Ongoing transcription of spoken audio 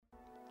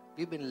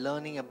We've been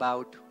learning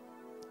about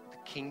the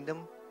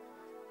kingdom.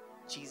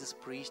 Jesus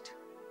preached,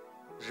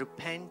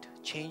 repent,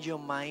 change your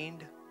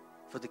mind,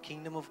 for the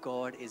kingdom of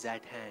God is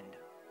at hand.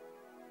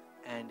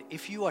 And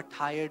if you are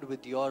tired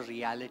with your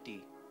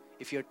reality,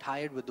 if you're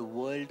tired with the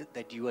world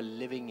that you are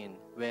living in,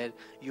 where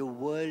your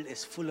world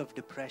is full of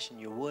depression,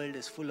 your world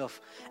is full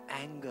of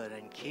anger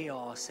and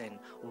chaos and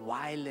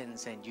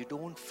violence, and you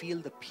don't feel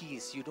the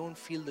peace, you don't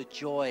feel the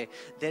joy,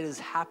 there is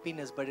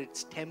happiness, but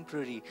it's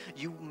temporary.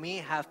 You may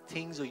have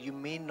things or you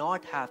may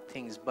not have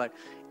things, but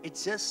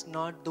it's just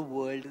not the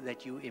world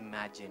that you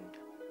imagined.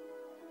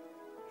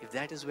 If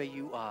that is where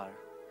you are,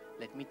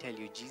 let me tell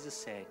you, Jesus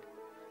said,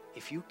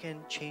 if you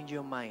can change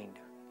your mind,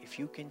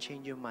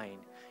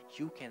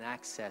 you can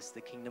access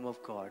the kingdom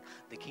of God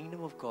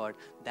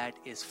that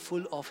is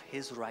full of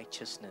His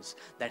righteousness,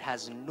 that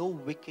has no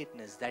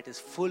wickedness, that is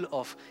full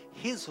of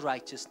His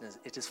righteousness.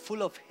 It is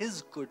full of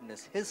His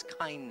goodness, His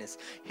kindness,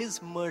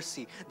 His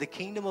mercy. The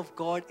kingdom of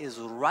God is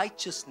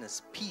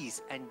righteousness,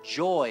 peace, and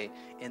joy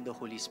in the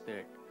Holy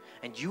Spirit.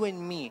 And you and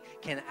me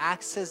can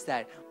access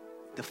that.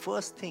 The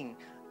first thing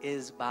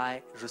is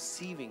by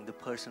receiving the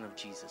person of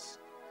Jesus.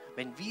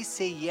 When we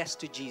say yes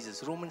to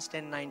Jesus, Romans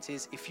 10:9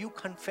 says, if you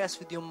confess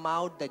with your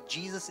mouth that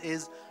Jesus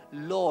is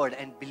Lord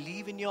and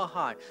believe in your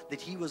heart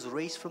that He was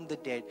raised from the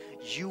dead,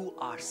 you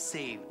are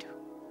saved.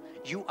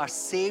 You are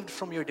saved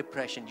from your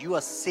depression. You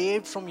are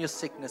saved from your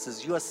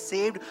sicknesses. You are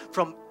saved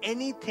from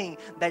anything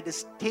that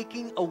is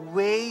taking you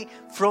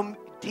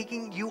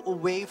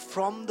away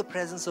from the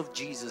presence of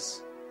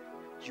Jesus.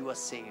 You are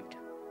saved.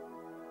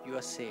 You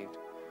are saved.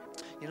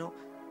 You know,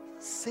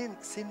 Sin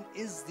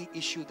is the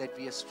issue that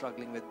we are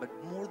struggling with, but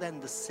more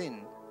than the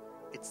sin,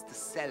 it's the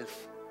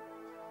self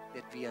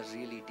that we are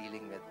really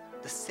dealing with.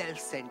 The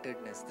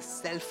self-centeredness, the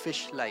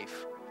selfish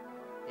life.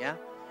 Yeah?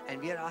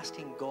 And we are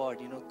asking God,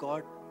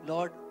 God,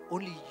 Lord,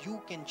 only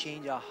You can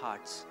change our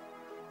hearts.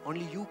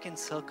 Only You can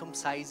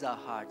circumcise our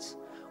hearts.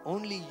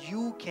 Only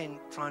You can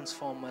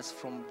transform us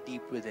from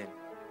deep within.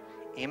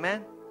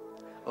 Amen?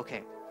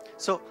 Okay.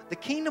 So the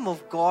kingdom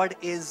of God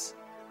is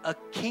a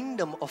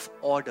kingdom of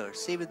order.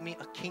 Say with me,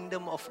 a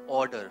kingdom of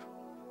order.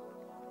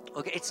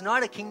 Okay, it's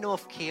not a kingdom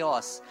of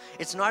chaos.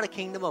 It's not a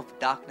kingdom of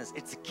darkness.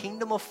 It's a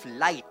kingdom of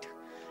light.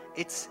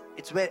 It's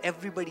where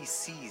everybody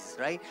sees,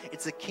 right?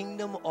 It's a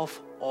kingdom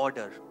of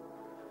order,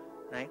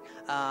 right?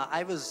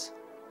 I was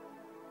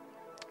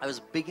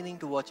beginning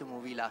to watch a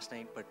movie last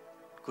night, but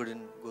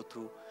couldn't go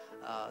through.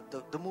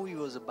 The movie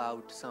was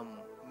about some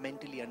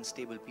mentally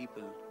unstable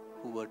people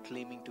who were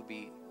claiming to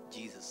be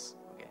Jesus.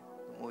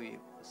 Movie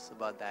was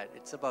about that.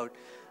 It's about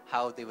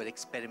how they were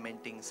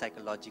experimenting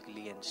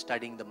psychologically and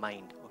studying the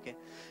mind. Okay.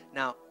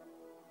 Now,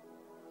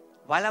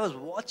 while I was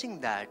watching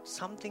that,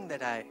 something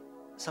that I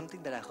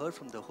heard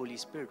from the Holy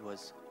Spirit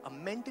was, a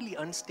mentally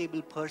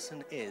unstable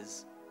person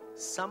is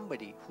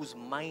somebody whose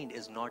mind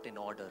is not in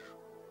order.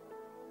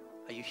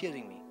 Are you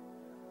hearing me?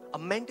 A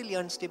mentally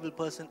unstable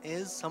person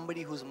is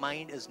somebody whose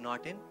mind is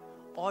not in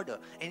order.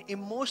 An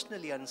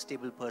emotionally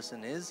unstable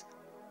person is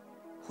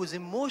whose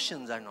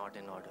emotions are not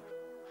in order.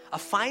 A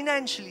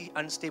financially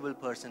unstable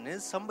person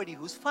is somebody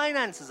whose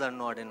finances are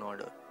not in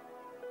order.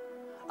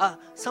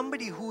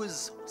 Somebody who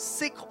is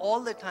sick all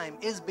the time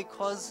is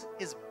because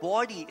his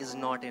body is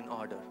not in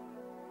order.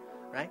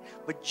 Right?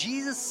 But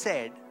Jesus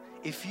said,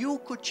 if you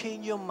could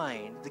change your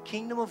mind, the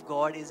kingdom of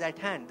God is at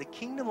hand. The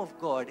kingdom of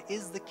God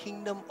is the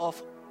kingdom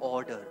of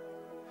order.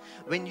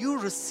 When you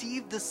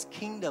receive this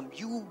kingdom,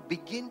 you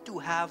begin to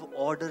have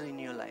order in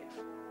your life.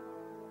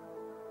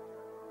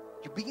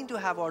 You begin to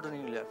have order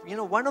in your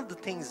life. One of the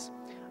things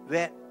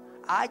where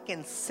I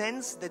can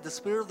sense that the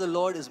Spirit of the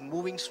Lord is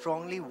moving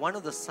strongly, one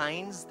of the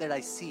signs that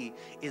I see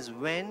is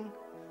when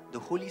the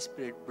Holy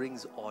Spirit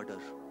brings order.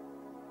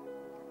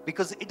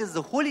 Because it is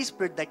the Holy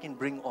Spirit that can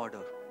bring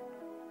order.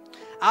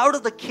 Out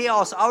of the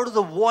chaos, out of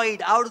the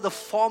void, out of the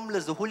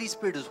formless, the Holy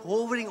Spirit is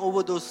hovering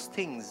over those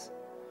things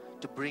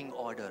to bring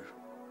order.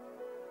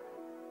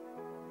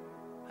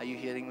 Are you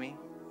hearing me?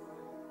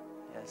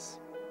 Yes.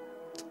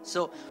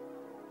 So,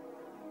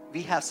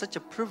 we have such a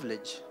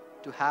privilege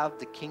to have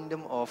the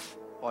kingdom of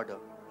order.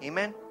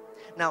 Amen?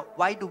 Now,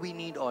 why do we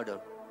need order?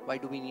 Why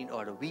do we need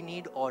order? We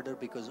need order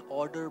because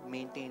order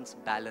maintains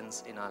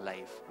balance in our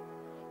life.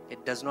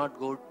 It does not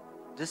go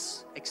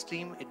this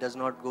extreme, it does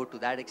not go to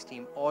that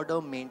extreme.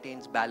 Order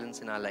maintains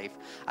balance in our life.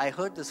 I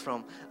heard this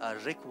from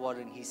Rick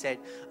Warren. He said,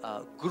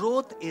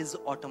 growth is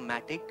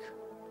automatic.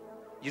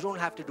 You don't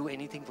have to do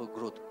anything for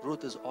growth.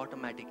 Growth is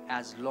automatic.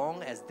 As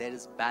long as there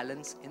is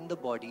balance in the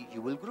body,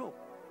 you will grow.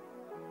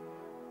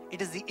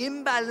 It is the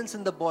imbalance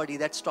in the body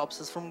that stops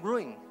us from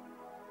growing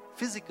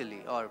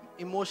physically or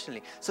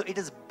emotionally. So it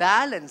is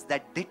balance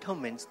that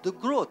determines the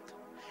growth.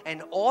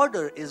 And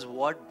order is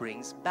what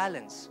brings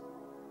balance.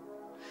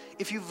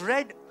 If you've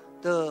read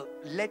the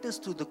letters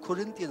to the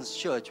Corinthians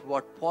church,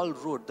 what Paul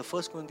wrote, the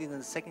 1 Corinthians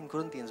and the 2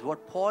 Corinthians,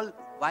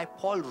 why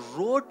Paul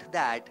wrote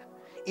that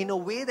in a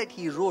way that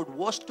he wrote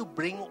was to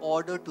bring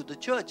order to the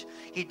church.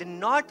 He did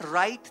not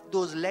write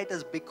those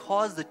letters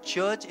because the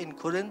church in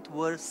Corinth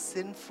were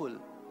sinful.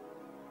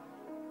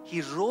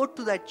 He wrote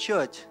to that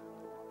church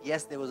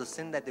Yes, there was a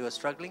sin that they were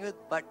struggling with,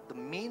 but the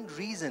main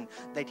reason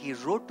that he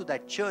wrote to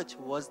that church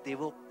was they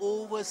were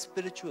over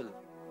spiritual.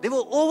 They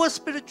were over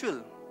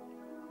spiritual.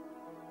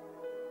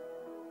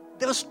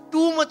 There was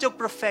too much of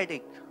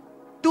prophetic,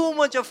 too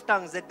much of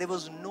tongues, that there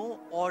was no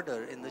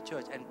order in the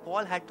church. And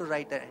Paul had to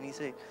write that, and he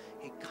said,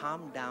 hey,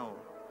 calm down.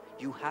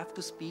 You have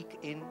to speak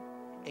in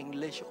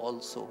English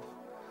also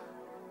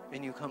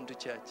when you come to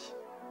church.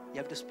 You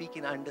have to speak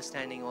in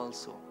understanding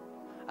also.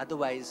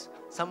 Otherwise,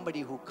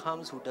 somebody who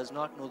comes who does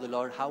not know the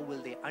Lord, how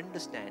will they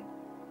understand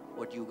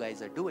what you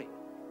guys are doing?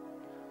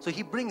 So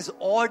he brings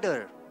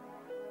order.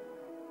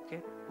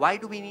 Okay? Why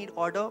do we need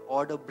order?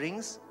 Order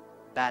brings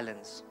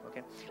balance.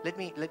 Okay? Let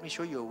me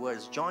show you a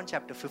verse. John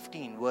chapter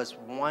 15, verse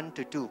 1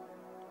 to 2.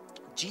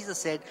 Jesus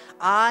said,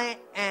 I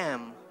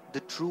am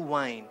the true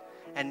wine,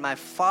 and my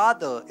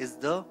Father is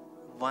the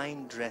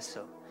vine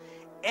dresser.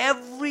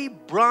 Every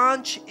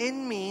branch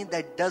in me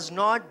that does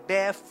not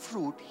bear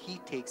fruit, he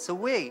takes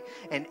away.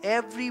 And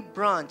every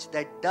branch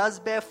that does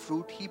bear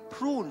fruit, he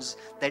prunes,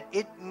 that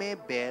it may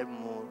bear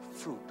more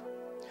fruit.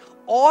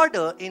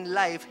 Order in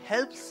life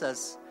helps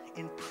us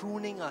in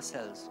pruning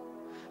ourselves.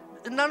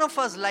 None of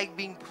us like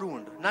being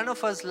pruned. None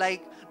of us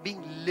like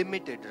being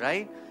limited,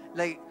 right?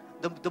 Like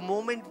the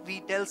moment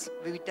we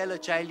tell a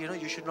child,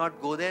 you should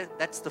not go there,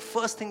 that's the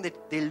first thing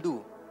that they'll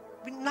do.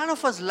 None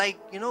of us like,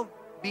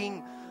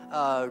 being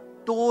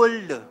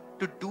told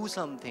to do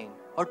something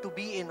or to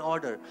be in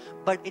order.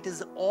 But it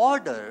is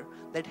order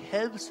that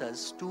helps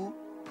us to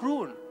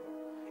prune.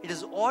 It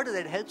is order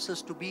that helps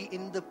us to be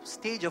in the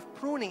stage of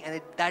pruning,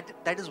 and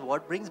that is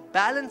what brings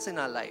balance in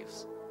our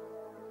lives.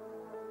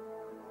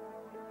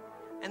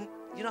 And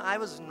I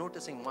was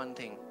noticing one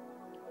thing.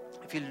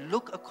 If you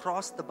look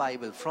across the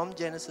Bible from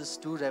Genesis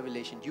to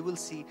Revelation, you will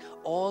see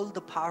all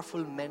the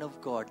powerful men of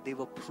God, they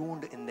were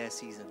pruned in their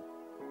season.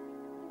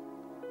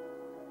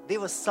 They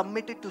were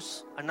submitted to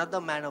another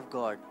man of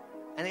God.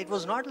 And it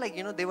was not like,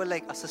 they were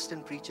like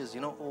assistant preachers,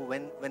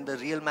 when the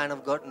real man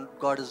of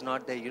God is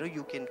not there,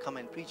 you can come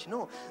and preach.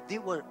 No, they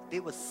were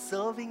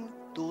serving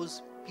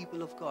those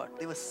people of God.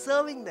 They were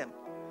serving them,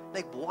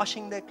 like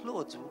washing their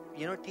clothes,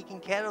 taking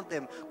care of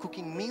them,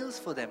 cooking meals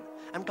for them.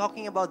 I'm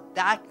talking about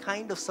that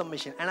kind of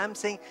submission. And I'm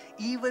saying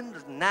even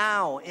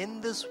now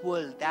in this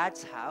world,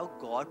 that's how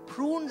God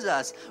prunes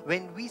us,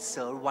 when we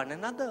serve one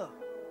another.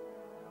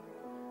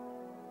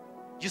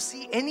 You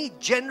see any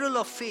general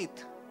of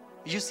faith,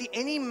 you see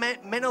any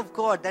men of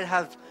God that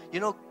have,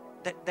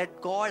 that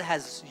God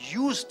has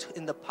used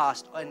in the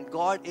past, and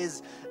God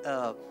is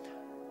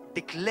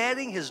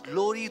declaring His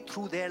glory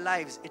through their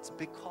lives, it's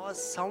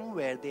because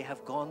somewhere they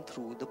have gone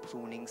through the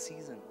pruning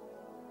season.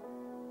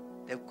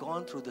 They've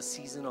gone through the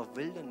season of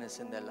wilderness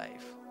in their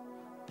life.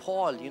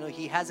 Paul,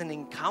 he has an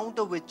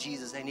encounter with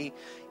Jesus, and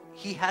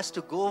he has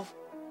to go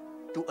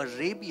to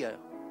Arabia.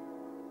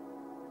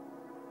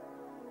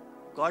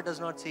 God does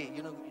not say,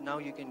 now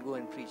you can go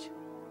and preach.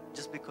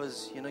 Just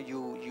because,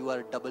 you are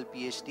a double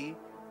PhD,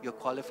 you're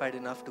qualified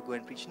enough to go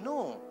and preach.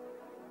 No.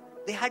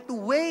 They had to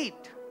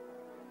wait.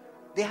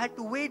 They had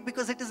to wait,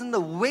 because it is in the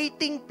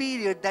waiting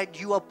period that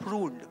you are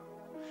pruned.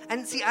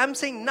 And see, I'm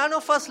saying none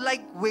of us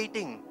like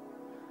waiting.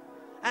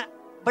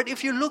 But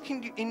if you look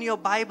in your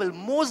Bible,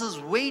 Moses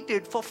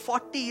waited for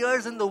 40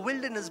 years in the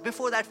wilderness.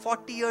 Before that,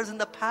 40 years in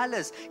the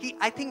palace.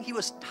 I think he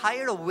was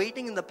tired of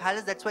waiting in the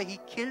palace. That's why he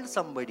killed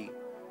somebody.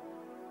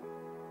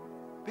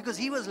 Because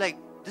he was like,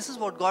 this is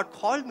what God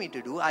called me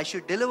to do. I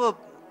should deliver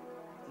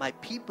my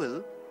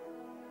people,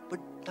 but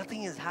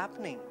nothing is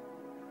happening.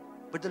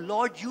 But the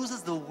Lord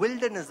uses the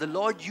wilderness, the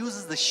Lord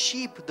uses the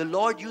sheep, the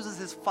Lord uses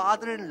his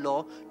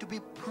father-in-law to be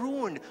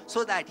pruned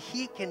so that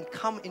he can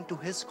come into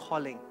his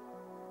calling.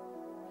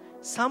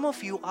 Some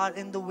of you are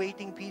in the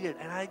waiting period,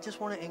 and I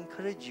just want to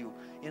encourage you,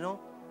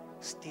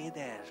 stay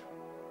there.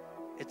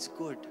 It's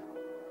good.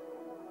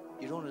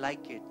 You don't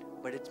like it,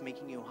 but it's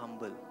making you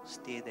humble.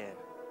 Stay there.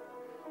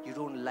 You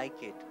don't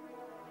like it,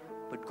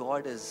 but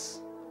God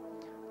is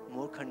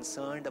more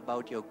concerned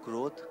about your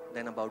growth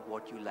than about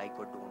what you like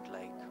or don't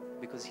like,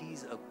 because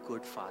He's a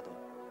good Father.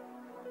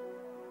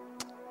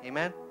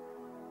 Amen.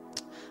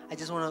 I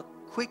just want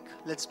to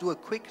let's do a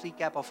quick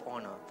recap of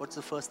honor. What's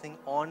the first thing?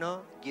 Honor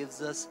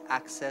gives us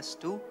access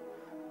to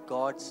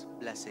God's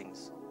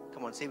blessings.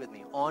 Come on, say with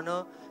me.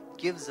 Honor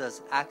gives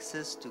us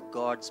access to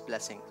God's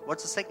blessings.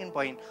 What's the second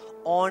point?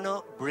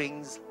 Honor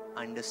brings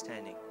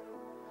understanding.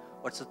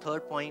 What's the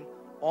third point?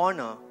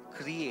 Honor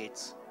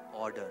creates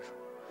order.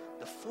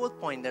 The fourth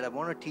point that I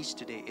want to teach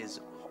today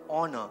is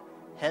honor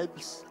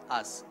helps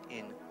us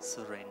in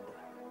surrender.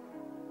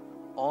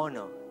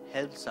 Honor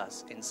helps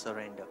us in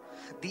surrender.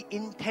 The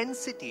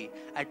intensity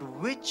at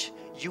which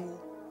you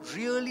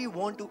really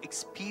want to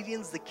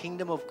experience the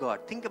kingdom of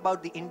God. Think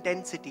about the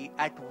intensity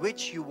at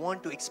which you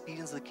want to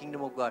experience the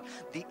kingdom of God.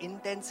 The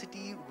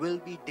intensity will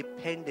be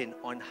dependent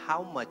on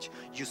how much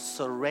you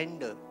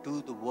surrender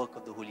to the work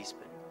of the Holy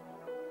Spirit.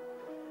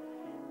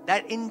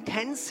 That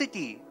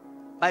intensity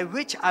by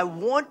which I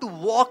want to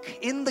walk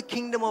in the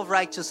kingdom of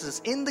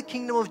righteousness, in the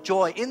kingdom of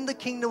joy, in the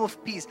kingdom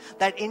of peace,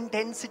 that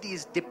intensity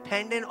is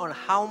dependent on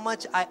how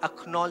much I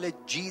acknowledge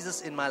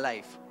Jesus in my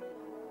life.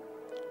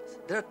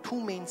 There are two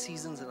main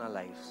seasons in our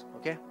lives,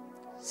 okay?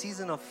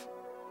 Season of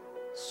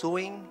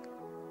sowing,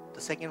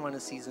 the second one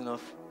is season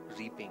of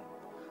reaping.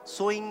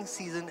 Sowing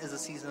season is a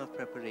season of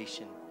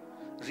preparation.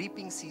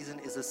 Reaping season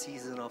is a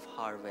season of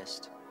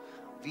harvest.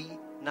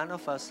 None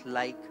of us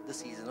like the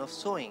season of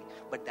sowing,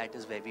 but that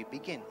is where we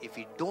begin. If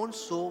we don't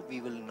sow, we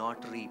will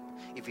not reap.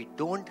 If we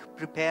don't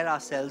prepare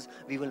ourselves,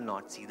 we will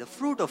not see the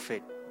fruit of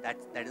it.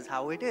 That is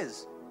how it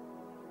is.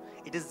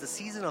 It is the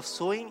season of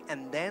sowing,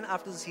 and then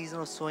after the season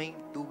of sowing,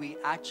 do we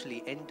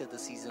actually enter the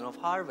season of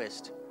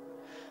harvest.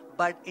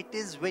 But it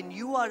is when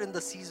you are in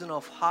the season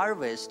of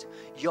harvest,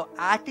 your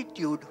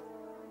attitude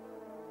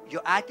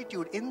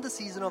in the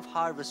season of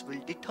harvest will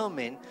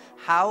determine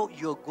how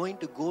you're going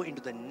to go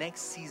into the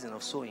next season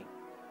of sowing.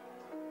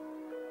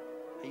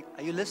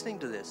 Are you listening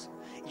to this?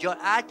 Your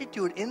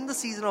attitude in the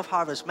season of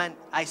harvest, man,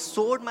 I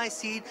sowed my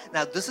seed.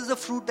 Now this is the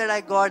fruit that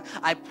I got.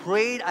 I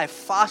prayed, I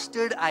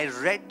fasted, I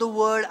read the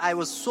word. I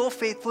was so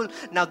faithful.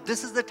 Now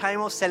this is the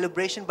time of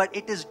celebration. But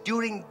it is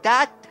during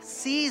that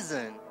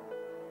season,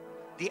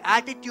 the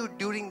attitude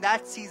during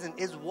that season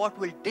is what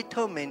will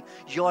determine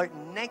your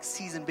next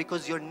season,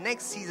 because your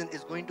next season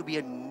is going to be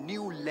a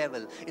new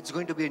level. It's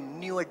going to be a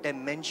newer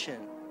dimension.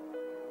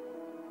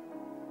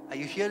 Are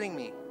you hearing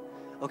me?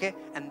 Okay?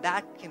 And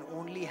that can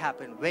only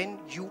happen when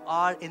you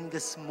are in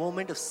this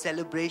moment of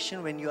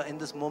celebration, when you are in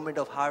this moment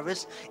of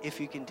harvest. If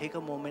you can take a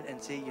moment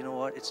and say, you know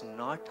what, it's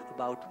not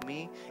about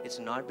me. It's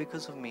not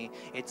because of me.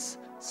 It's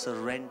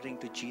surrendering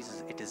to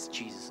Jesus. It is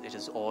Jesus. It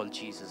is all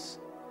Jesus.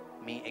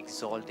 Me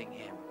exalting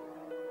Him.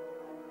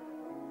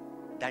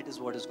 That is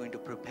what is going to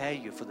prepare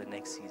you for the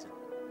next season.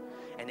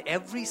 And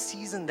every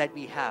season that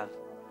we have,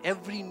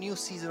 every new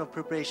season of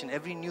preparation,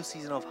 every new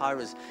season of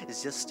harvest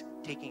is just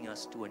taking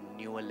us to a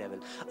newer level.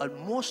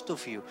 Most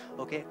of you,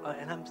 okay,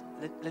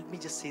 let me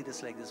just say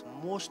this like this.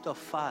 Most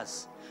of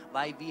us,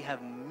 why we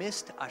have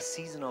missed our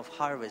season of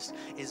harvest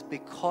is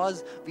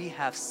because we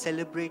have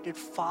celebrated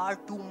far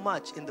too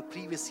much in the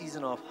previous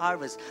season of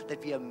harvest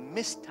that we have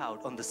missed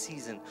out on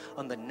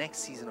the next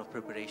season of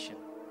preparation.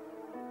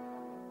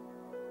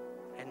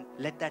 And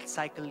let that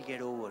cycle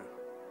get over.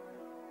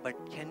 But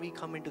can we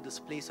come into this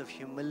place of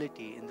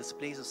humility, in this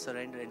place of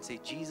surrender, and say,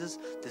 Jesus,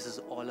 this is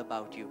all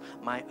about you.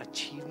 My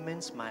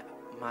achievements, my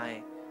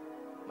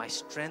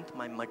strength,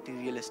 my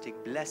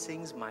materialistic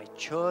blessings, my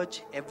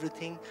church,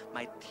 everything,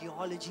 my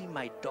theology,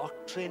 my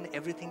doctrine,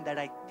 everything that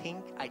I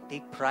think I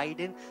take pride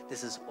in,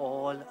 this is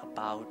all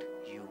about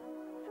you.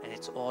 And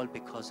it's all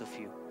because of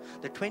you.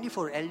 The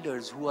 24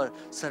 elders who are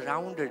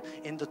surrounded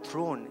in the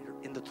throne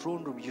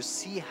room, you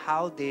see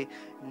how they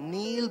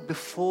kneel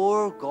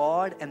before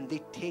God and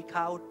they take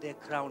out their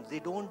crowns. They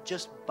don't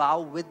just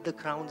bow with the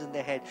crowns in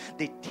their head.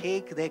 They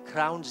take their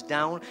crowns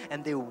down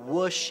and they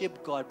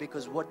worship God,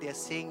 because what they are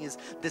saying is,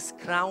 this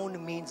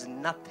crown means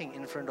nothing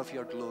in front of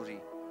your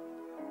glory.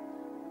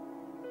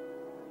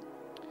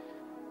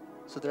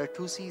 So there are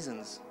two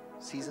seasons.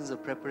 Seasons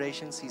of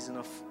preparation, season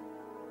of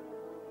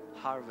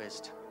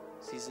harvest.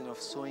 Season of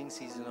sowing,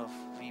 season of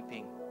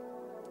reaping.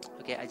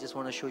 Okay, I just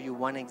want to show you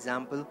one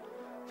example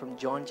from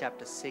John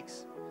chapter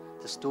 6,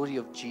 the story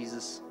of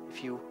Jesus.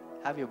 If you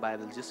have your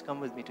Bible, just come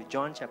with me to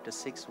John chapter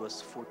 6,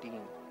 verse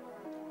 14.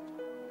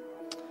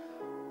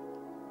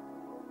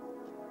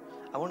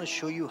 I want to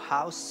show you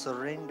how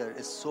surrender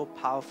is so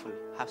powerful,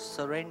 how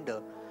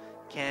surrender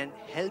can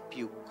help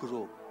you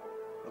grow.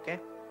 Okay?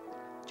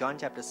 John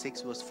chapter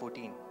 6, verse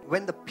 14.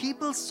 When the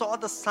people saw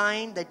the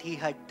sign that he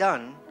had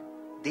done,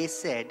 they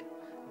said,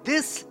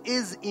 "This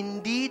is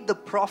indeed the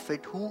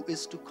prophet who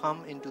is to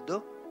come into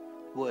the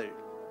world."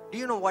 Do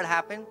you know what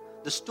happened?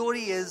 The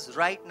story is,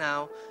 right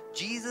now,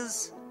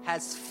 Jesus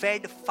has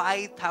fed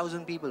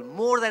 5,000 people,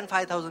 more than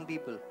 5,000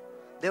 people.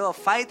 There were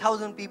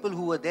 5,000 people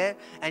who were there,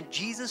 and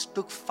Jesus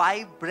took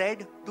 5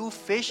 bread, 2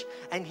 fish,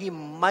 and He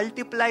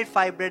multiplied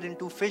 5 bread and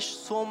 2 fish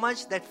so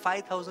much that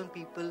 5,000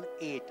 people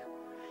ate.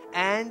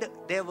 And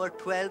there were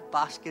 12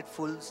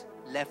 basketfuls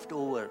left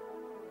over.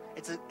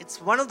 It's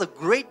one of the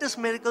greatest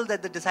miracles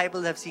that the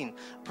disciples have seen.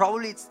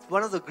 Probably it's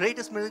one of the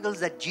greatest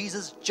miracles that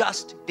Jesus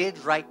just did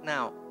right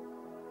now.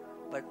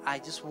 But I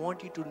just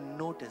want you to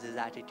notice His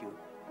attitude.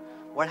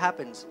 What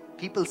happens?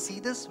 People see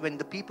this. When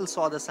the people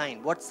saw the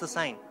sign, what's the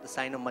sign? The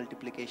sign of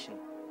multiplication.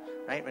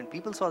 Right? When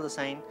people saw the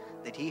sign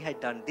that He had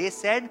done, they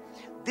said,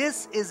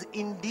 "This is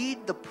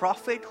indeed the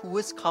prophet who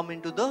is come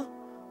into the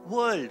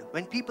world."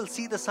 When people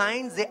see the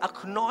signs, they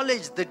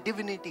acknowledge the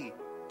divinity.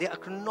 They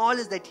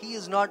acknowledge that He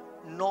is not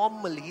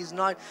normal. He is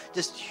not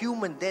just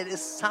human. There is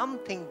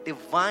something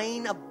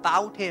divine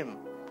about Him.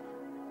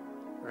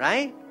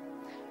 Right?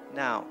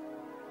 Now,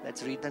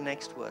 let's read the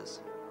next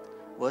verse.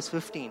 Verse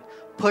 15.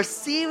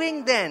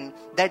 Perceiving then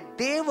that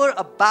they were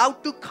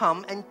about to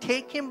come and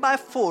take Him by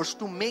force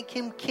to make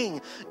Him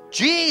king,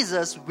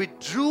 Jesus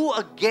withdrew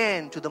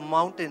again to the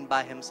mountain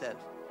by Himself.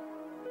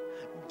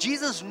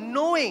 Jesus,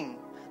 knowing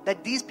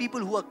that these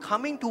people who are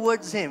coming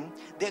towards Him,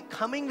 they're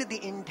coming with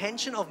the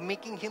intention of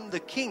making Him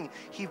the king,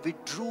 He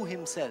withdrew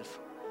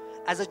Himself.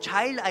 as a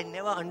child, I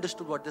never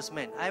understood what this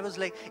meant. I was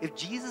like, if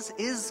Jesus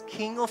is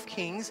King of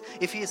Kings,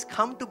 if he has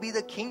come to be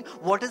the king,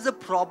 what is the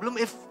problem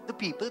if the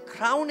people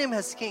crown him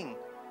as king?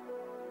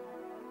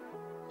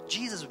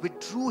 Jesus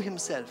withdrew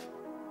himself.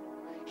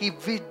 He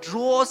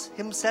withdraws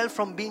himself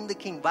from being the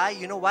king. Why?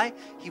 You know why?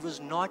 He was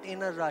not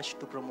in a rush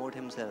to promote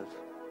himself.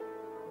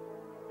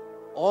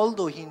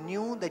 Although he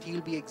knew that he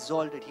will be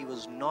exalted, he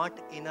was not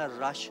in a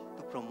rush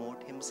to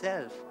promote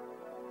himself.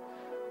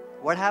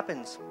 What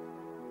happens?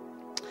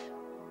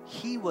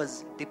 He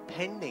was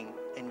depending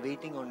and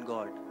waiting on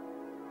God.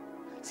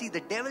 See, the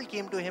devil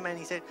came to him and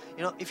he said,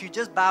 if you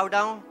just bow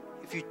down,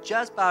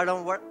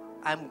 what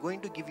I'm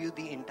going to give you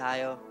the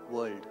entire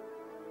world.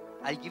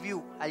 I'll give you,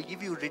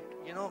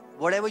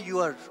 whatever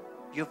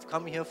you've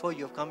come here for,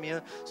 you've come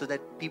here so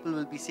that people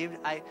will be saved.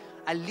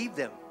 I'll leave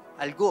them.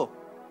 I'll go.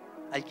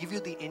 I'll give you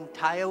the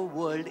entire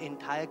world,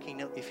 entire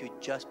kingdom if you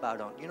just bow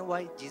down. You know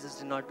why Jesus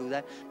did not do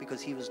that?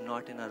 Because he was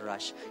not in a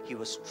rush. He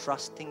was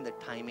trusting the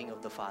timing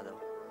of the Father.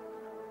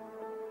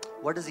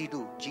 What does he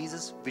do?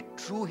 Jesus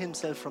withdrew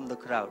himself from the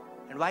crowd.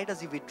 And why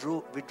does he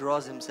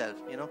withdraws himself?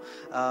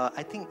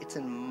 I think it's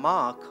in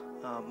Mark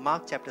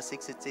chapter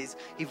 6, it says,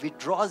 he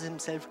withdraws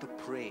himself to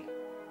pray.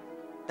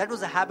 That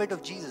was a habit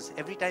of Jesus.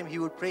 Every time he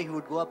would pray, he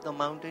would go up the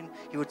mountain.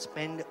 He would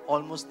spend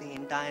almost the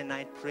entire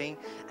night praying,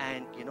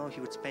 and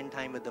he would spend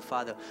time with the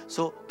Father.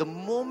 So the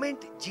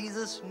moment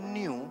Jesus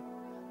knew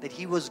that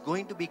he was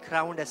going to be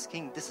crowned as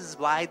king, this is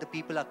why the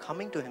people are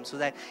coming to him, so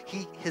that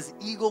his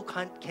ego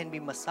can be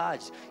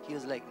massaged. He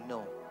was like,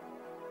 no.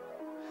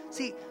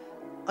 See,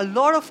 a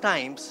lot of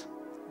times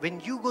when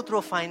you go through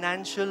a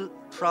financial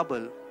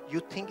trouble, you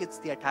think it's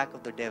the attack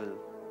of the devil.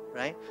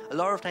 Right? A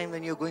lot of time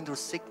when you're going through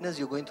sickness,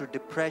 you're going through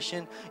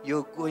depression,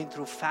 you're going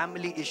through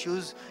family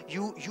issues,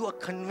 you are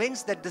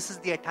convinced that this is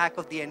the attack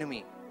of the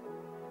enemy.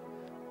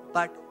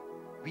 But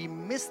we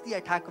miss the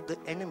attack of the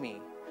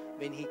enemy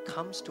when he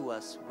comes to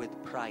us with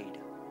pride.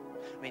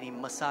 When he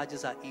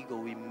massages our ego,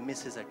 we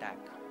miss his attack.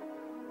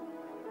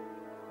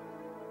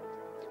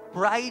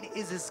 Pride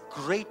is his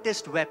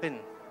greatest weapon.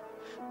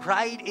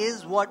 Pride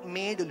is what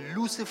made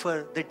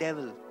Lucifer the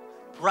devil.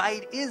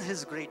 Pride is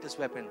his greatest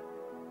weapon.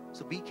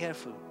 So be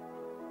careful.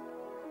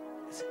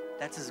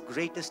 That's his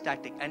greatest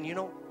tactic. And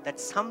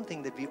that's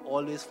something that we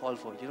always fall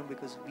for,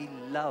 because we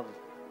love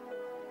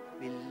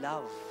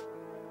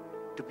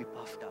to be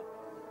puffed up.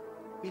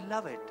 We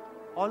love it.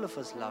 All of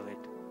us love it.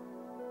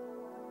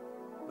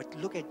 But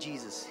look at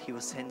Jesus. He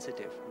was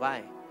sensitive.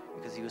 Why?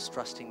 Because he was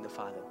trusting the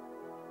Father.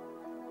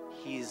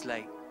 He is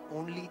like,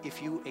 only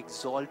if you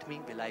exalt me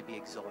will I be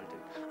exalted.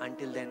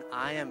 Until then,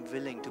 I am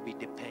willing to be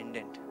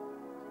dependent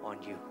on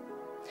you.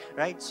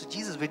 Right? So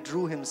Jesus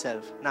withdrew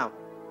himself. Now,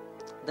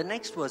 the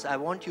next verse I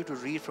want you to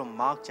read from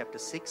Mark chapter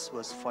 6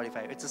 verse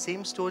 45. It's the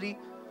same story.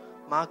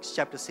 Mark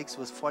chapter 6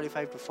 verse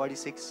 45 to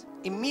 46.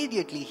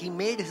 Immediately he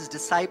made his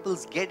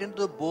disciples get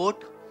into the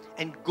boat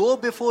and go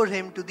before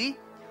him to the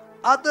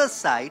other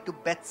side to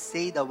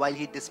Bethsaida while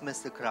he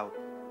dismissed the crowd.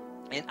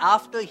 And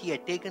after he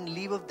had taken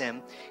leave of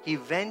them, he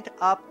went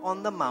up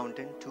on the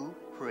mountain to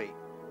pray.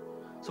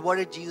 So what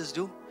did Jesus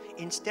do?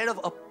 Instead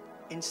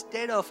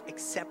of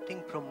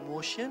accepting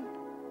promotion,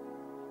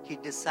 he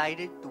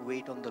decided to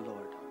wait on the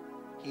Lord.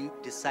 He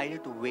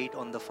decided to wait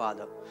on the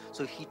Father.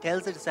 So he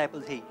tells the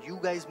disciples, hey, you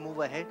guys move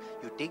ahead.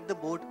 You take the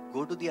boat,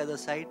 go to the other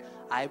side.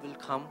 I will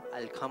come.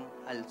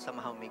 I'll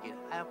somehow make it.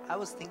 I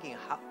was thinking,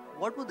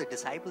 what were the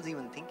disciples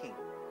even thinking?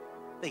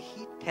 Like,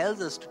 he tells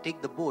us to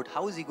take the boat.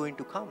 How is he going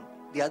to come?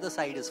 The other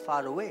side is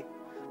far away.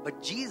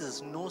 But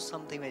Jesus knows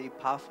something very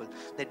powerful,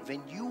 that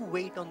when you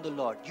wait on the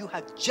Lord, you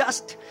have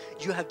just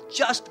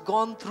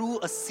gone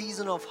through a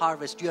season of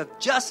harvest. You have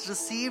just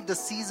received a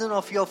season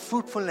of your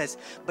fruitfulness.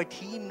 But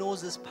he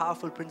knows this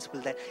powerful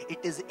principle, that it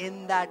is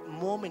in that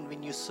moment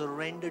when you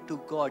surrender to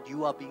God,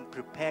 you are being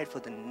prepared for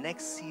the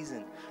next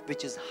season,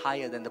 which is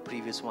higher than the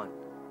previous one.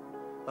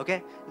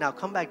 Okay? Now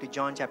come back to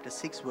John chapter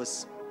 6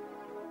 verse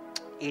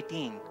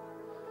 18.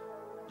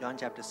 John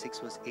chapter 6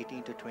 verse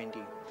 18 to 20.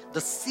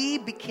 The sea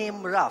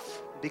became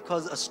rough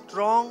because a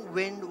strong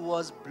wind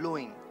was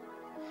blowing.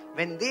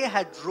 When they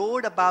had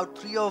rowed about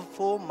 3 or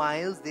 4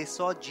 miles, they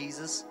saw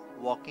Jesus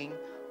walking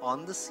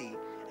on the sea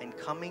and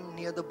coming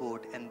near the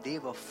boat, and they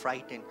were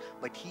frightened.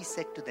 But he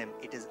said to them,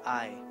 it is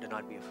I, do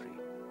not be afraid.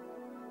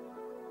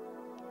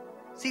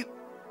 See,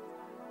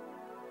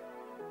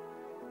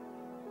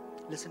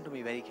 listen to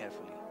me very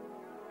carefully.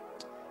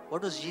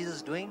 What was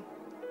Jesus doing?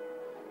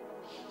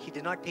 He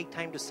did not take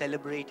time to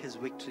celebrate his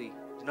victory.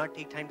 Did not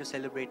take time to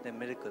celebrate the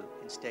miracle.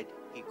 Instead,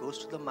 he goes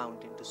to the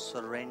mountain to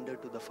surrender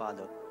to the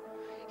Father.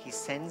 He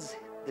sends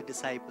the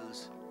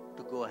disciples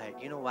to go ahead.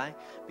 You know why?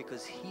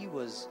 Because he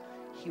was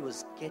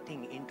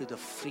getting into the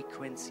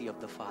frequency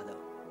of the Father.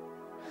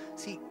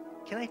 See,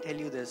 can I tell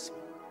you this?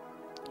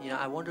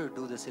 I wanted to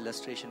do this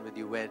illustration with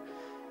you where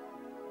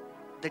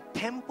the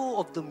tempo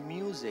of the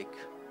music,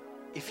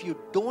 if you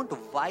don't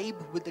vibe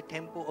with the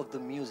tempo of the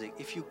music,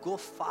 if you go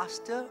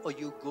faster or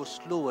you go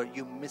slower,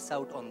 you miss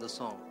out on the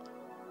song.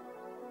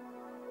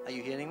 Are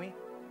you hearing me?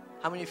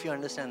 How many of you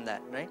understand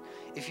that, right?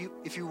 If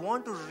you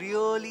want to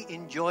really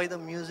enjoy the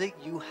music,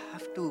 you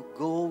have to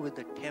go with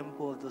the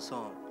tempo of the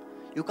song.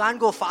 You can't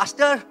go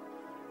faster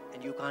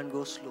and you can't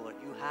go slower.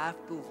 You have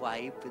to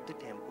vibe with the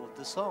tempo of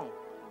the song.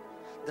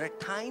 There are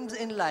times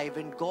in life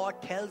when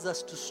God tells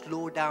us to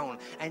slow down,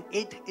 and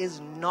it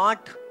is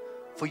not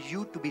for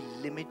you to be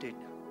limited.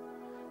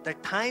 There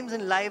are times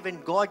in life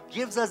when God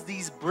gives us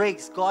these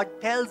breaks, God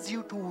tells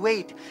you to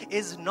wait,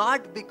 is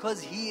not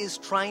because He is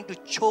trying to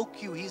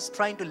choke you, He is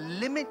trying to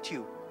limit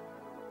you.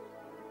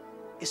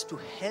 Is to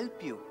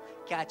help you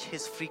catch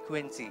His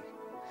frequency.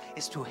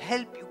 Is to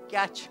help you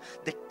catch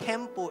the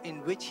tempo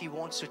in which He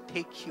wants to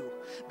take you.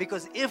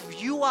 Because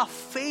if you are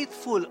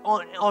faithful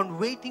on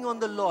waiting on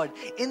the Lord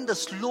in the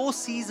slow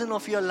season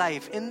of your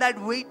life, in that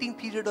waiting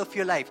period of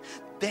your life,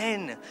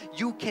 then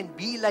you can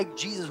be like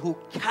Jesus, who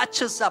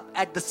catches up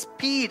at the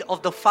speed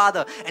of the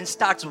Father and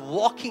starts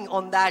walking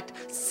on that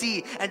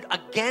sea. And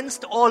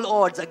against all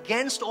odds,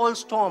 against all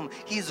storm,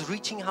 He is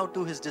reaching out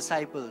to His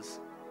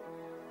disciples.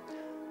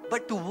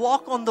 But to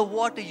walk on the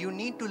water, you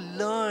need to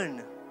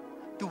learn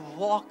to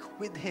walk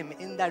with Him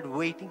in that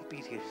waiting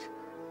period.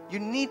 You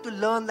need to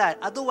learn that.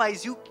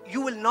 Otherwise, you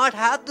will not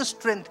have the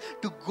strength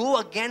to go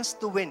against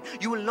the wind.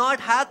 You will not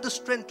have the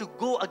strength to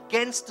go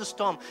against the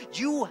storm.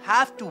 You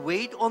have to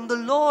wait on the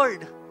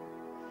Lord.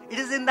 It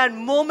is in that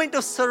moment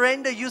of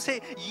surrender you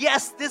say,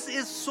 yes, this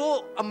is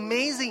so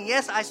amazing.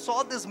 Yes, I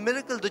saw this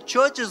miracle. The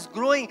church is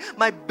growing.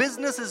 My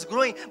business is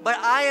growing. But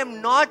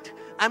I'm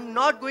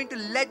not going to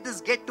let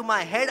this get to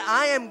my head.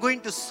 I am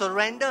going to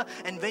surrender.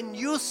 And when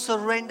you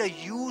surrender,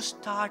 you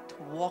start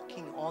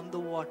walking on the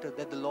water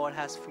that the Lord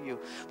has for you.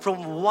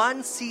 From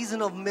one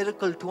season of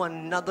miracle to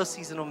another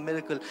season of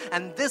miracle.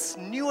 And this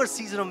newer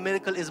season of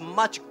miracle is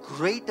much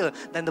greater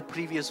than the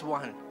previous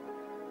one.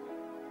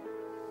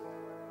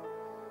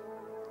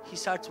 He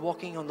starts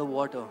walking on the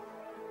water.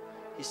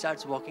 He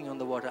starts walking on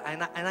the water.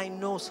 And I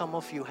know some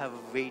of you have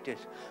waited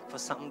for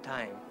some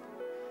time.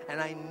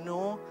 And I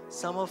know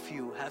some of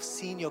you have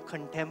seen your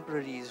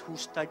contemporaries who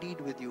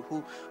studied with you,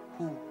 who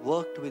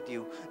worked with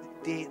you.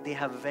 They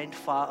have went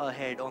far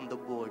ahead on the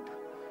boat.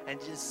 And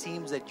it just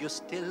seems that you're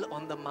still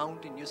on the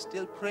mountain. You're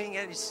still praying,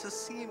 and it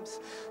just seems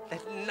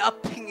that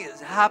nothing is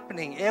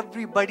happening.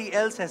 Everybody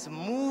else has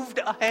moved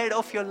ahead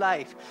of your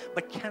life.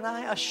 But can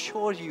I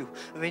assure you,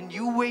 when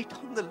you wait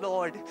on the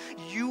Lord,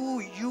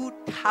 you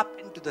tap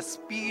into the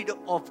speed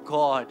of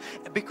God.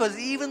 Because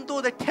even though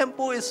the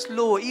tempo is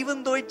slow,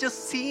 even though it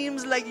just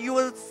seems like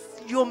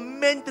you're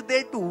meant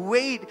there to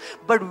wait,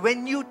 but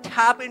when you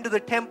tap into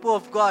the tempo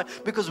of God,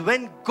 because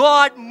when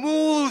God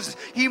moves,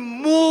 He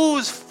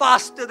moves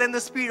faster than the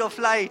speed of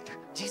light.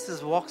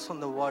 Jesus walks on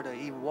the water.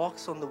 He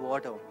walks on the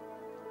water,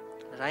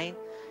 right?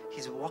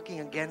 He's walking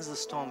against the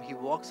storm. He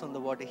walks on the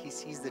water. He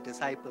sees the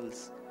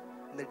disciples,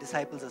 and the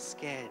disciples are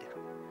scared.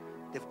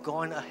 They've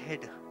gone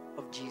ahead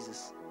of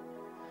Jesus,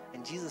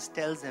 and Jesus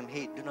tells them,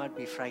 hey, do not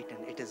be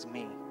frightened. It is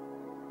me.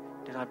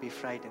 Do not be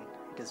frightened.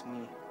 It is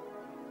me.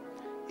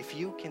 If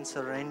you can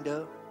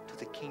surrender to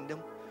the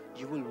kingdom,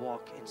 you will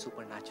walk in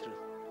supernatural.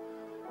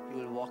 You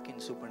will walk in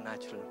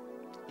supernatural.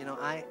 You know,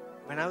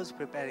 when I was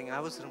preparing, I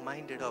was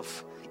reminded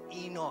of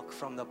Enoch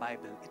from the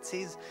Bible. It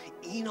says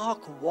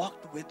Enoch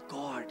walked with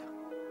God.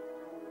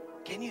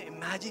 Can you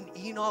imagine?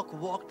 Enoch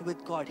walked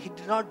with God. He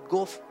did not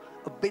go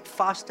a bit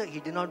faster. He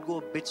did not go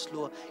a bit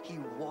slower. He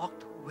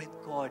walked with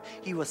God.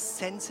 He was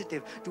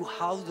sensitive to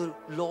how the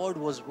Lord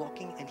was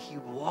walking, and he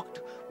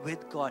walked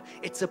with God.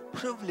 It's a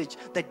privilege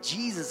that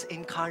Jesus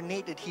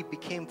incarnated. He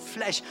became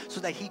flesh so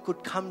that He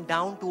could come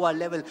down to our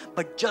level.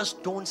 But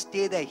just don't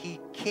stay there. He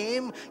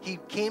came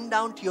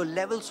down to your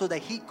level so that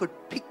He could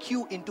pick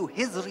you into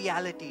His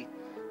reality.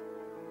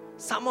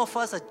 Some of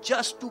us are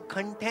just too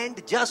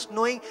content, just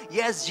knowing,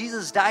 yes,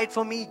 Jesus died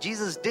for me,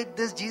 Jesus did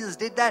this, Jesus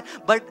did that.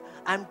 But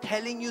I'm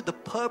telling you, the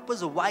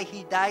purpose of why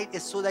He died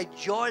is so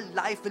that your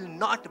life will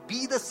not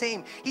be the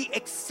same. He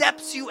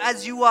accepts you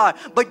as you are,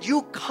 but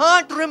you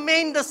can't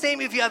remain the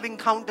same if you have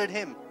encountered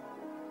Him.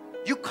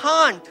 You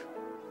can't.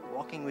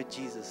 Walking with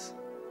Jesus.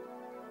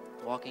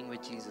 Walking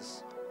with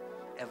Jesus.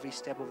 Every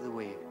step of the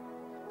way.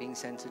 Being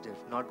sensitive.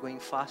 Not going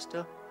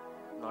faster,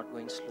 not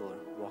going slower.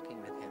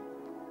 Walking with Him.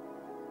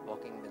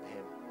 Walking with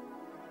Him.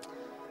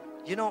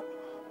 You know,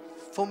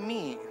 for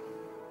me,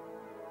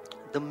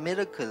 the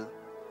miracle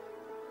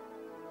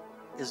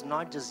is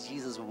not just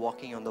Jesus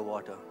walking on the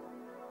water.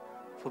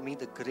 For me,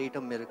 the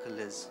greater miracle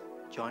is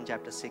John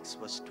chapter 6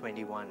 verse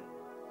 21.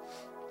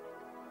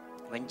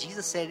 When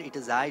Jesus said, "It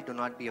is I, do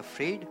not be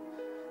afraid,"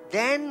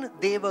 then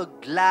they were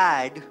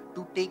glad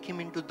to take Him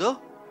into the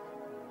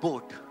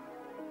boat.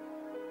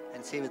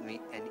 And say with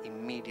me, and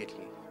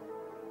immediately.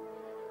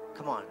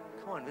 Come on,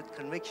 with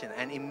conviction.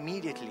 And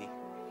immediately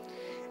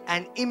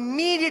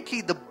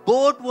the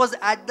boat was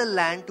at the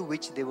land to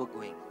which they were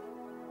going.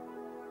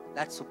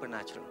 That's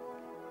supernatural.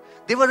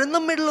 They were in the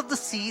middle of the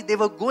sea. They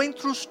were going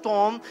through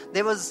storm.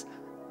 There was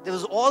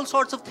all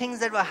sorts of things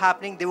that were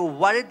happening. They were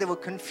worried. They were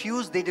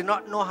confused. They did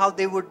not know how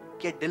they would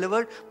get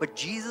delivered. But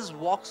Jesus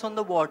walks on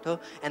the water,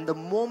 and the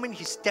moment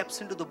He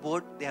steps into the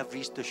boat, they have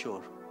reached the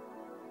shore.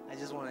 I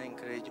just want to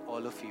encourage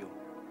all of you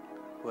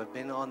who have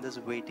been on this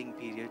waiting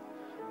period,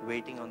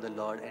 waiting on the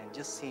Lord, and it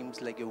just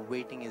seems like your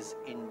waiting is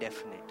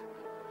indefinite.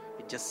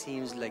 It just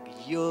seems like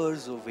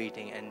years of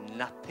waiting and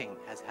nothing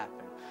has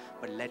happened.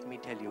 But let me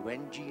tell you,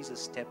 when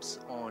Jesus steps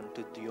on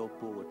to your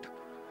boat,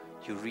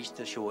 you reach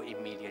the shore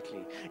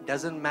immediately. It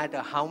doesn't matter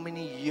how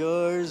many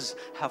years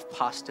have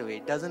passed away.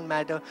 It doesn't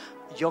matter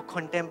your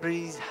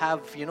contemporaries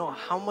have,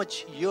 how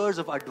much years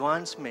of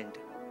advancement.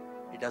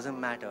 It doesn't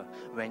matter.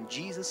 When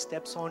Jesus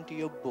steps onto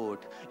your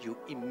boat, you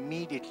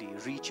immediately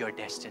reach your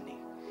destiny.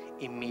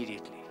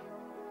 Immediately.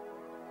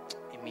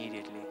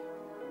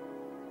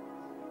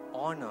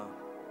 Honor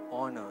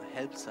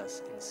helps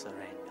us in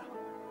surrender.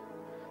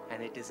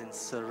 And it is in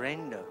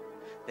surrender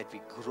that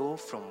we grow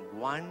from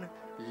one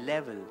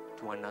level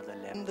to another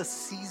level. In the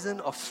season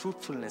of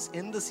fruitfulness,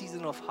 in the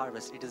season of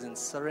harvest, it is in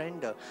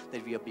surrender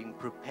that we are being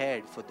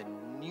prepared for the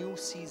new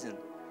season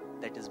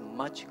that is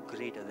much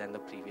greater than the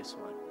previous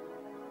one.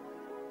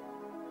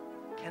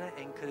 Can I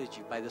encourage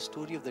you by the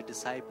story of the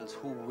disciples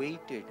who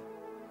waited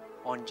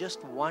on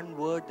just one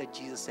word that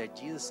Jesus said.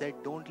 Jesus said,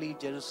 don't leave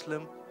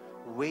Jerusalem,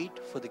 wait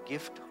for the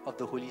gift of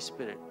the Holy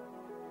Spirit.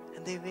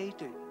 And they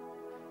waited.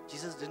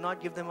 Jesus did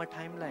not give them a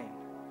timeline.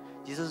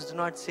 Jesus did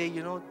not say,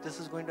 this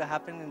is going to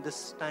happen in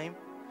this time.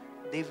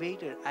 They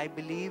waited. I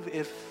believe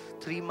if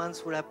 3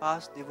 months would have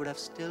passed, they would have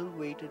still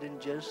waited in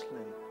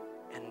Jerusalem.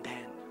 And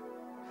then,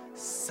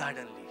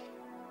 suddenly,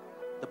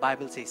 the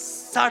Bible says,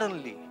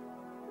 suddenly,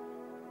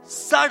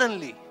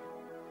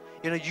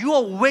 you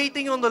are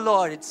waiting on the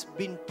Lord. It's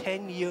been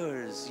 10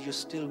 years. You're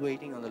still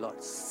waiting on the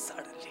Lord.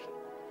 Suddenly.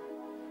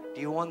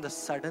 Do you want the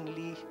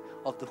suddenly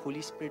of the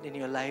Holy Spirit in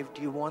your life?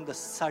 Do you want the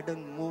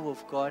sudden move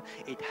of God?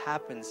 It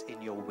happens in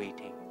your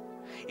waiting.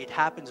 It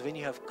happens when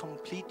you have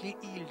completely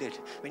yielded,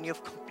 when you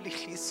have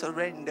completely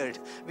surrendered,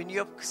 when you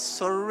have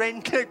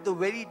surrendered the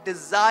very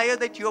desire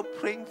that you're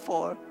praying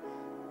for.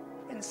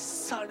 And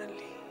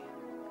suddenly,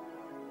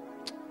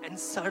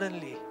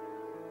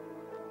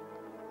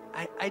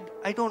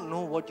 I don't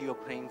know what you're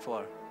praying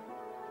for.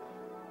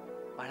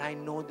 But I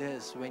know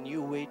this, when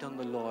you wait on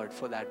the Lord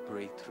for that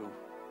breakthrough,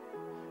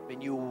 when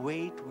you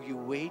wait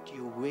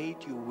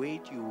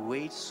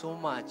so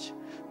much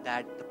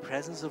that the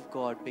presence of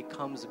God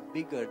becomes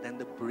bigger than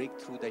the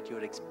breakthrough that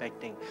you're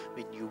expecting.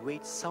 When you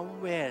wait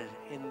somewhere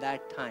in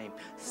that time,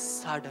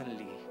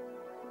 suddenly,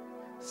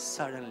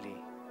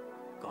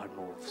 God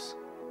moves.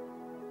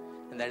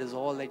 And that is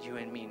all that you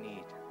and me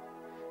need.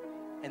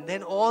 And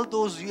then all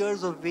those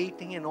years of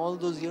waiting and all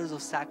those years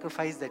of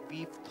sacrifice that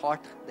we've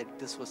thought that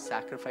this was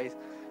sacrifice,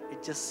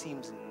 it just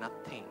seems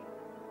nothing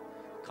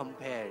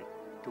compared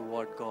to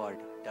what God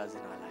does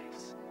in our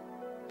lives.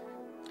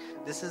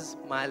 This is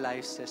my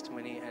life's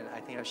testimony, and I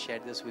think I've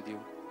shared this with you.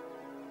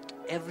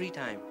 Every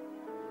time,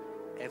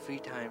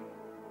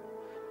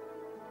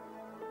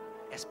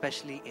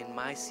 especially in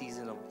my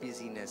season of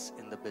busyness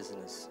in the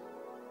business,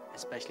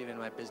 especially when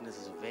my business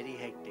is very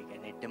hectic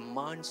and it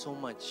demands so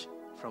much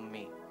from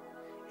me,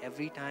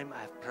 every time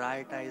I've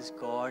prioritized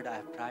God,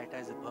 I've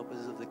prioritized the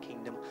purposes of the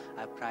kingdom,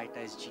 I've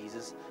prioritized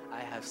Jesus,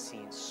 I have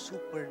seen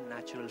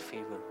supernatural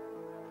favor.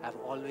 I've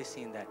always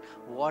seen that.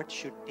 What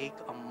should take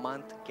a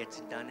month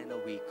gets done in a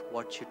week.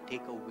 What should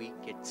take a week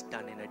gets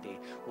done in a day.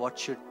 What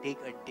should take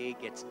a day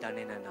gets done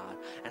in an hour.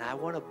 And I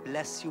want to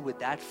bless you with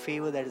that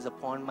favor that is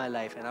upon my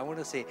life. And I want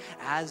to say,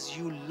 as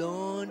you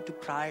learn to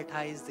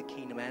prioritize the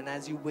kingdom and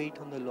as you wait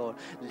on the Lord,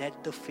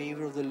 let the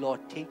favor of the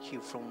Lord take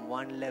you from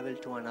one level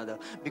to another.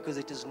 Because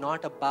it is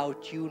not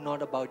about you,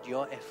 not about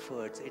your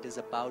efforts. It is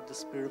about the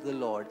Spirit of the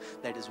Lord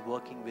that is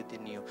working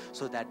within you,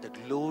 so that the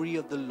glory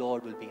of the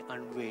Lord will be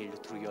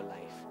unveiled through your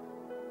life.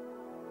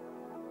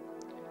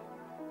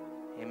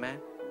 Amen.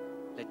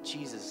 Let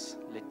Jesus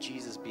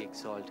be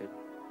exalted.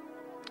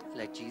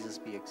 Let Jesus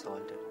be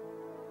exalted.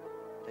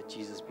 Let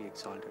Jesus be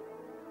exalted.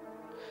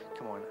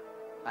 Come on.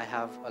 I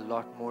have a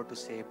lot more to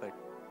say, but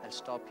I'll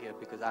stop here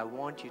because I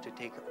want you to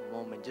take a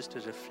moment just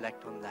to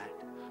reflect on that.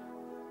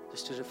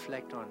 Just to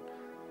reflect on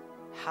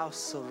how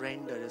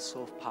surrender is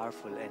so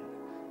powerful, and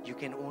you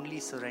can only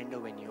surrender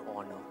when you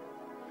honor.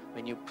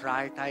 When you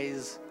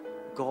prioritize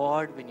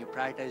God, when you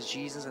prioritize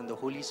Jesus and the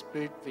Holy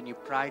Spirit, when you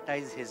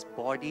prioritize His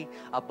body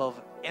above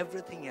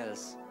everything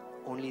else,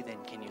 only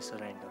then can you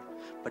surrender.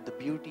 But the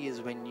beauty is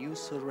when you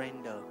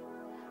surrender,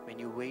 when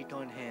you wait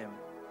on Him,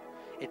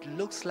 it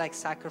looks like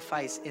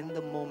sacrifice in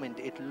the moment.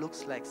 It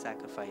looks like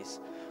sacrifice.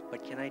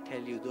 But can I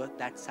tell you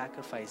that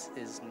sacrifice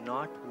is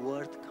not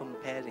worth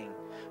comparing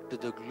to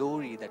the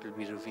glory that will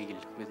be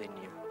revealed within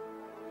you.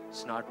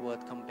 It's not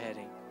worth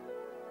comparing.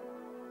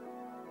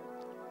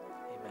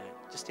 Amen.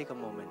 Just take a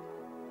moment.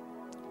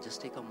 Just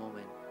take a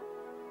moment.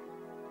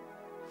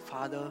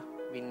 Father,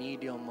 we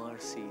need your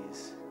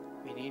mercies.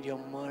 We need your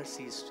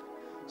mercies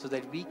so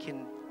that we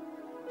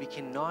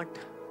cannot.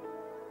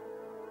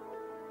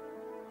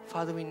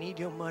 Father, we need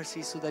your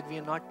mercy so that we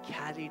are not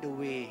carried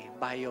away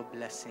by your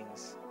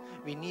blessings.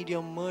 We need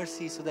your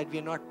mercy so that we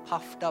are not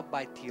puffed up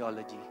by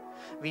theology.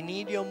 We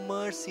need your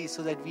mercy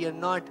so that we are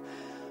not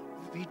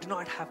we do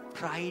not have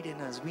pride in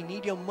us. We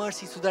need your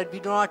mercy so that we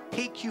do not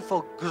take you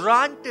for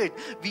granted.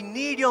 We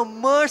need your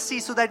mercy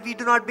so that we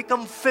do not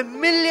become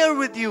familiar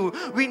with you.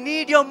 We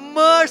need your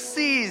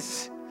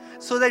mercies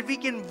so that we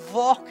can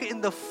walk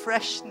in the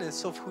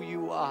freshness of who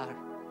you are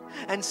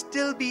and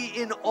still be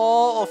in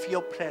awe of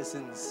your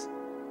presence.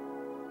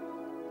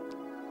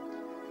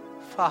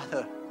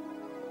 Father,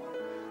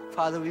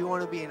 we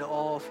want to be in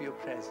awe of your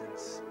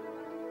presence.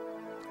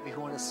 We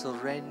want to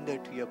surrender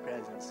to your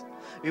presence.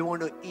 We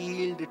want to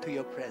yield to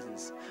your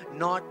presence.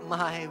 Not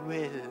my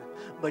will,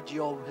 but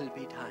your will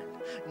be done.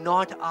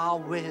 Not our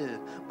will,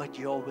 but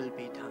your will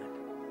be done.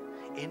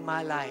 In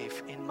my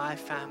life, in my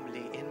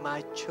family, in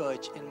my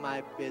church, in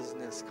my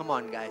business. Come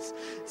on, guys.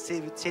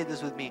 Say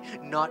this with me.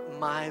 Not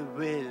my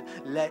will,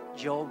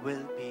 let your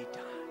will be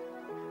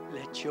done.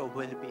 Let your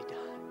will be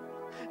done.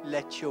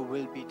 Let your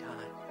will be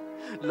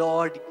done.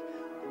 Lord,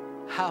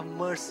 have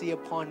mercy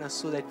upon us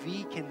so that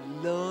we can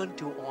learn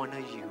to honor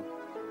you.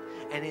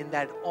 And in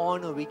that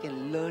honor, we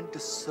can learn to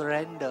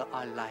surrender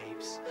our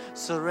lives.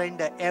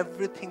 Surrender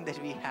everything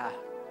that we have.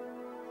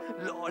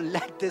 Lord,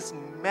 let this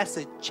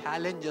message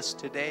challenge us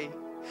today.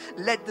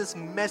 Let this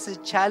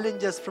message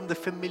challenge us from the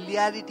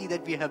familiarity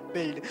that we have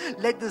built.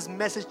 Let this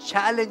message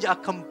challenge our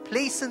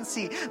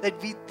complacency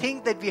that we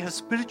think that we have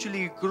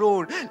spiritually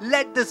grown.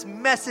 Let this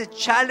message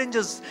challenge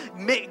us,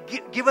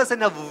 give us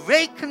an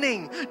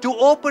awakening to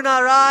open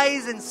our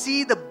eyes and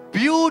see the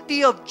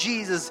beauty of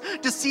Jesus,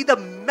 to see the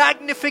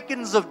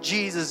magnificence of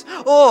Jesus.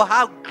 Oh,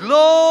 how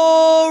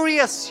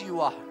glorious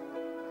you are.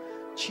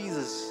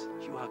 Jesus,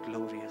 you are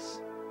glorious.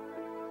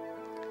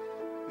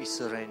 We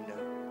surrender.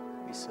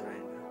 We surrender.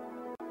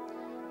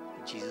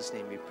 In Jesus'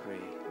 name we pray.